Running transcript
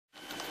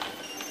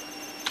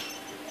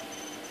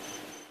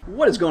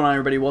What is going on,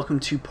 everybody? Welcome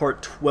to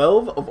part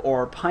 12 of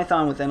our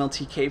Python with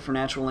NLTK for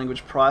natural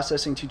language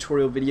processing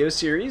tutorial video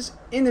series.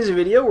 In this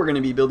video, we're going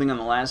to be building on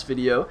the last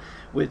video,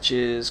 which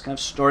is kind of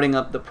starting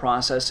up the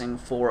processing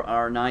for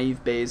our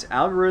naive Bayes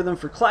algorithm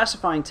for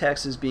classifying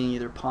text as being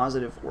either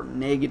positive or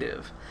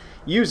negative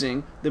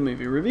using the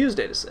movie reviews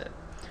dataset.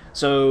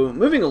 So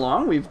moving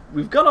along,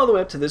 we've got all the way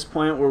up to this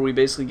point where we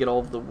basically get all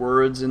of the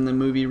words in the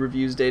movie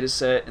reviews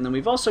dataset, and then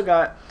we've also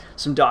got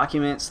some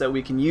documents that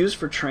we can use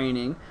for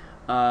training.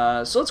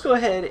 So let's go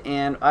ahead,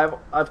 and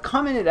I've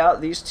commented out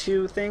these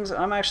two things.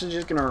 I'm actually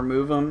just going to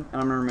remove them,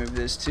 and I'm going to remove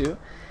this too.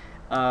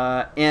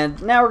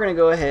 And now we're going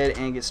to go ahead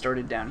and get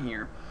started down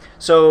here.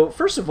 So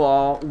first of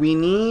all, we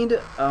need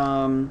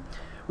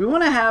we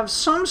want to have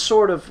some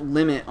sort of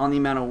limit on the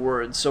amount of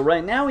words. So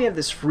right now we have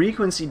this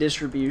frequency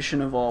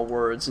distribution of all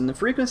words, and the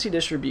frequency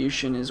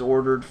distribution is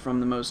ordered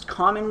from the most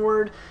common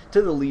word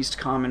to the least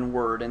common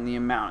word and the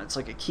amount. It's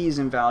like a keys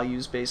and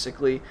values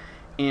basically.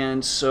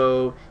 And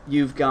so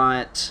you've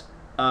got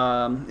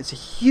it's a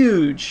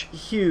huge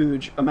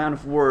amount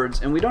of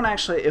words, and we don't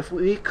actually, if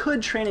we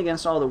could train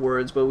against all the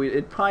words, but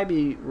it'd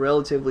probably be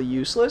relatively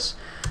useless.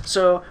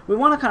 So we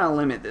want to kind of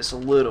limit this a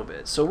little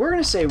bit. So we're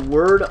going to say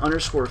word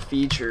underscore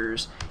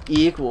features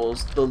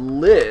equals the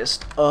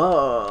list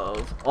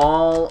of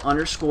all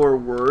underscore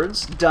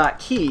words dot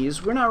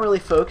keys. We're not really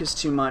focused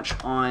too much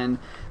on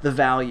the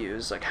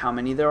values, like how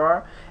many there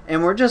are,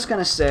 and we're just going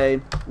to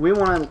say we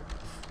want to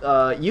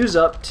use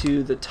up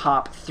to the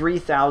top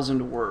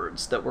 3,000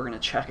 words that we're going to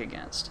check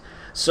against.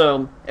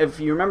 So if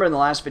you remember in the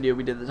last video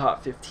we did the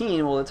top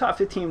 15, well the top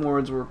 15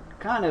 words were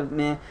kind of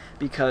meh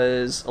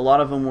because a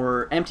lot of them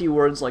were empty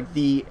words like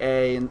the,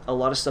 a, and a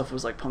lot of stuff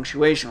was like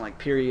punctuation, like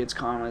periods,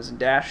 commas, and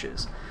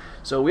dashes.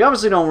 So we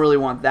obviously don't really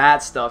want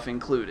that stuff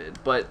included,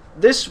 but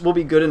this will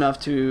be good enough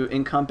to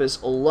encompass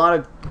a lot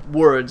of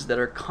words that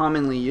are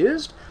commonly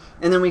used.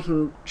 And then we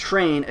can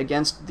train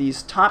against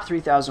these top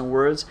 3,000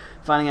 words,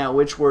 finding out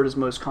which word is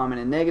most common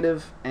in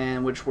negative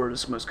and which word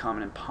is most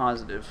common in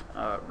positive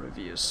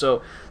reviews.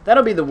 So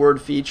that'll be the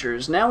word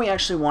features. Now we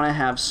actually want to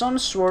have some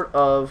sort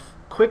of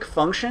quick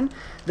function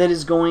that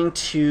is going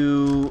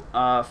to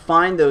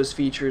find those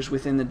features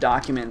within the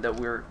document that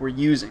we're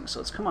using. So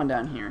let's come on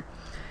down here.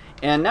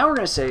 And now we're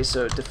going to say,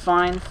 so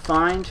define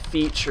find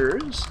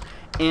features.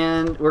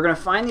 And we're going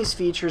to find these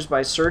features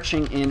by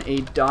searching in a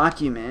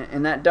document,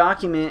 and that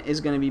document is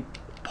going to be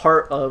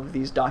part of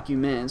these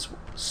documents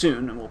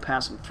soon, and we'll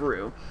pass them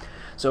through.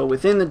 So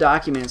within the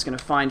document it's going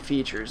to find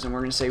features, and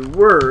we're going to say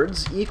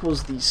words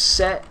equals the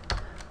set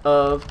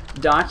of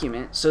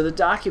document. So the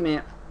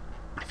document,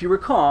 if you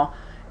recall,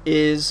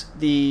 is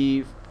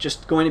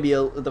just going to be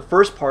the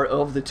first part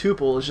of the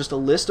tuple is just a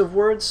list of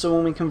words. So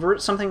when we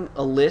convert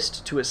a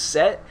list to a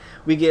set,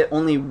 we get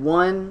only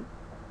one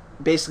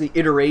basically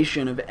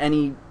iteration of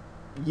any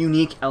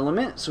unique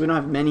element. So we don't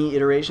have many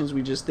iterations.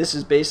 This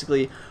is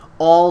basically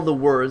all the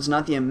words,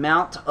 not the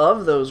amount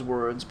of those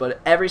words, but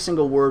every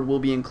single word will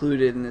be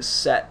included in this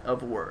set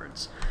of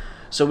words.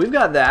 So we've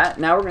got that.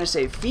 Now we're going to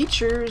say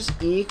features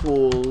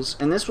equals,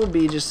 and this will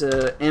be just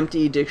an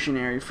empty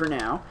dictionary for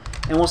now,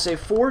 and we'll say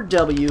for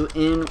W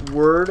in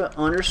word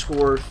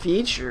underscore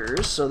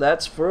features, so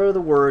that's for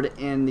the word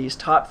in these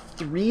top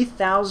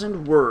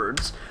 3,000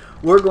 words.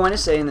 We're going to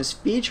say in this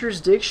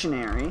features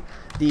dictionary,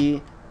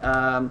 the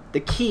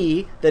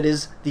key that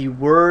is the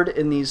word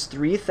in these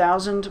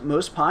 3,000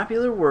 most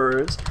popular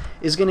words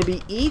is going to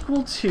be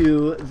equal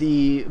to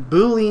the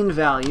Boolean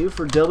value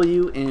for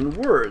W in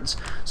words.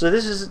 So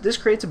this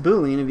creates a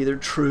Boolean of either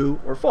true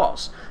or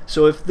false.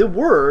 So if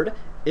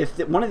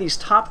one of these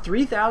top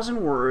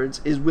 3,000 words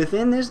is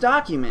within this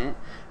document,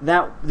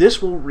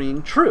 this will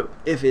ring true.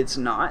 If it's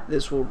not,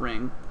 this will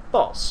ring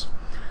false.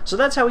 So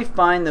that's how we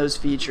find those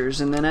features,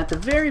 and then at the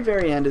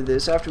very end of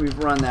this, after we've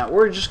run that,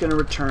 we're just going to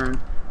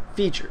return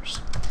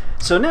features.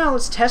 So now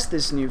let's test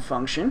this new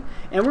function,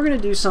 and we're going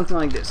to do something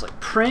like this, like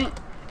print,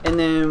 and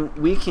then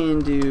we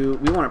want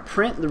to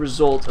print the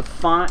result of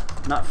find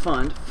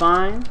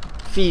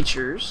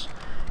features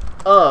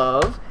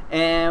of,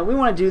 and we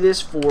want to do this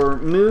for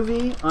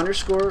movie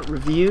underscore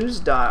reviews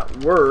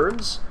dot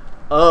words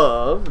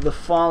of the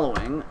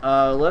following.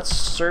 Let's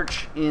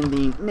search in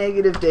the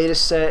negative data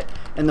set,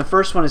 and the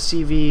first one is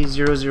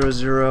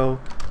CV000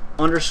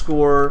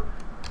 underscore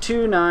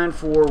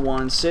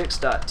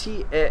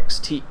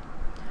 29416.txt.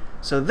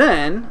 So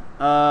then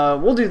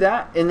we'll do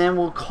that, and then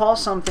we'll call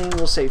something.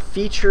 We'll say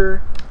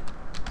feature.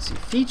 Let's see,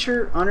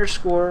 feature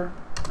underscore.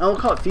 We'll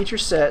call it feature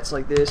sets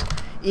like this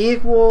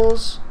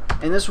equals,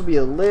 and this will be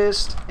a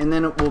list, and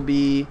then it will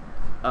be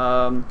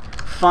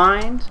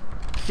find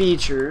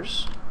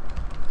features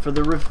for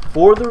the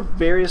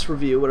various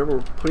review, whatever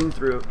we're putting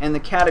through, and the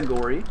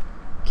category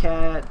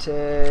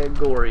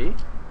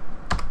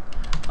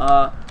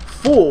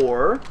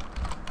for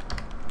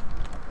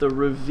the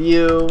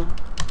review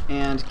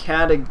and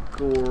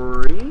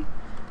category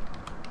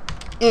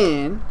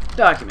in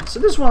documents. So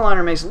this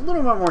one-liner makes a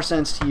little bit more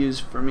sense to use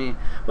for me,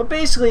 but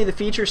basically the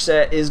feature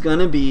set is going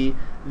to be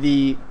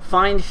the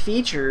find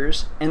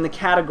features and the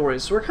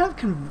categories. So we're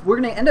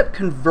going to end up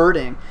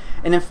converting.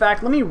 And in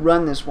fact, let me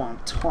run this while I'm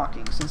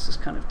talking, since this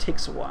kind of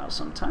takes a while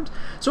sometimes.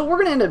 So what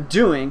we're going to end up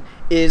doing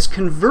is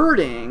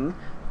converting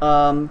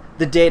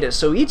the data.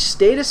 So each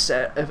data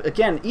set,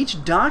 again,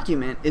 each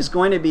document is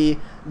going to be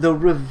the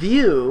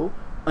review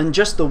on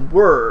just the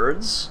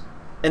words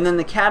and then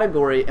the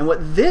category. And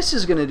what this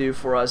is going to do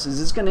for us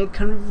is it's going to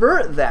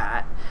convert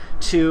that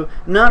to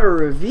not a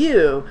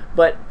review,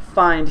 but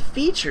find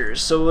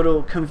features. So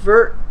it'll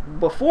convert,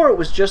 before it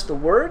was just the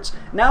words,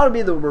 now it'll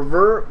be the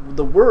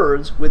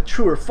words with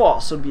true or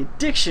false. So it'll be a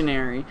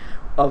dictionary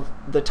of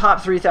the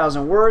top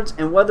 3,000 words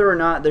and whether or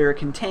not they're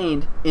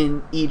contained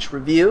in each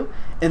review,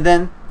 and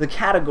then the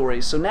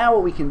categories. So now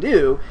what we can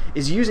do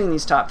is, using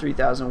these top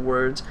 3,000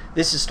 words,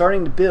 this is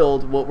starting to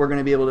build what we're going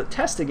to be able to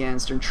test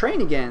against and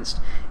train against,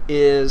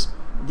 is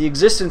the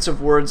existence of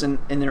words and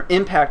their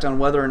impact on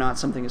whether or not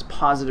something is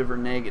positive or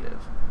negative.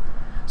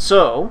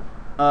 So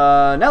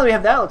now that we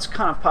have that, let's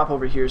kind of pop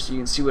over here so you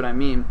can see what I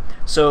mean.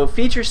 So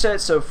feature set,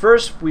 so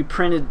first we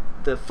printed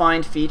the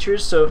find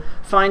features. So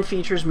find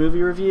features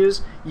movie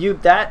reviews,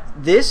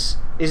 this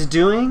is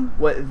doing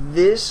what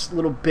this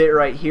little bit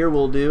right here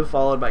will do,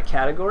 followed by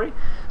category.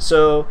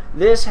 So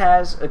this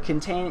has a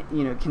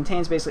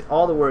contains basically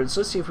all the words.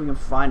 So let's see if we can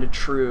find a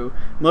true.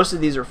 Most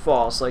of these are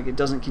false, like it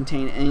doesn't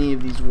contain any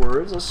of these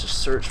words. Let's just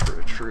search for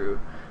a true,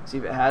 see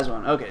if it has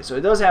one. Okay, so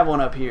it does have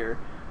one up here,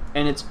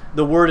 and it's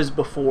the word is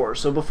before.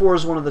 So before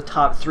is one of the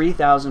top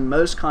 3,000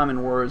 most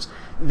common words.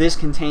 This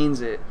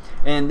contains it,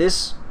 and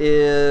this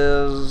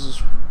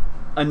is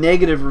a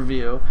negative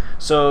review.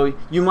 So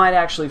you might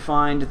actually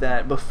find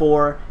that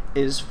before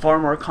is far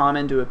more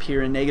common to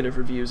appear in negative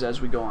reviews as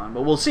we go on,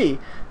 but we'll see.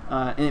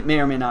 And it may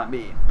or may not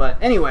be. But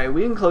anyway,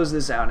 we can close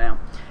this out now,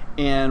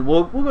 and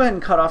we'll go ahead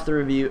and cut off the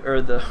review,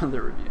 or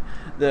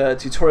the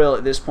tutorial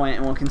at this point,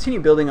 and we'll continue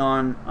building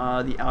on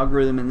the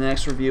algorithm in the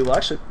next review. We'll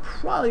actually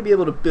probably be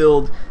able to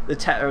build the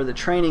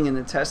training and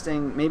the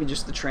testing, maybe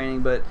just the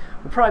training, but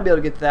we'll probably be able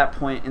to get to that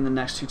point in the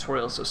next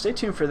tutorial. So stay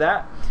tuned for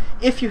that.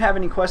 If you have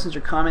any questions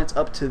or comments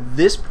up to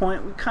this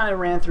point, we kind of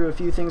ran through a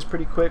few things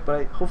pretty quick,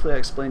 but hopefully I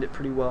explained it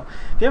pretty well.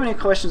 If you have any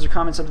questions or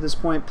comments up to this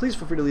point, please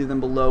feel free to leave them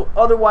below.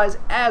 Otherwise,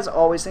 as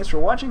always, thanks for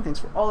watching, thanks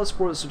for all the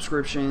support, the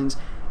subscriptions,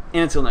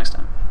 and until next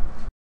time.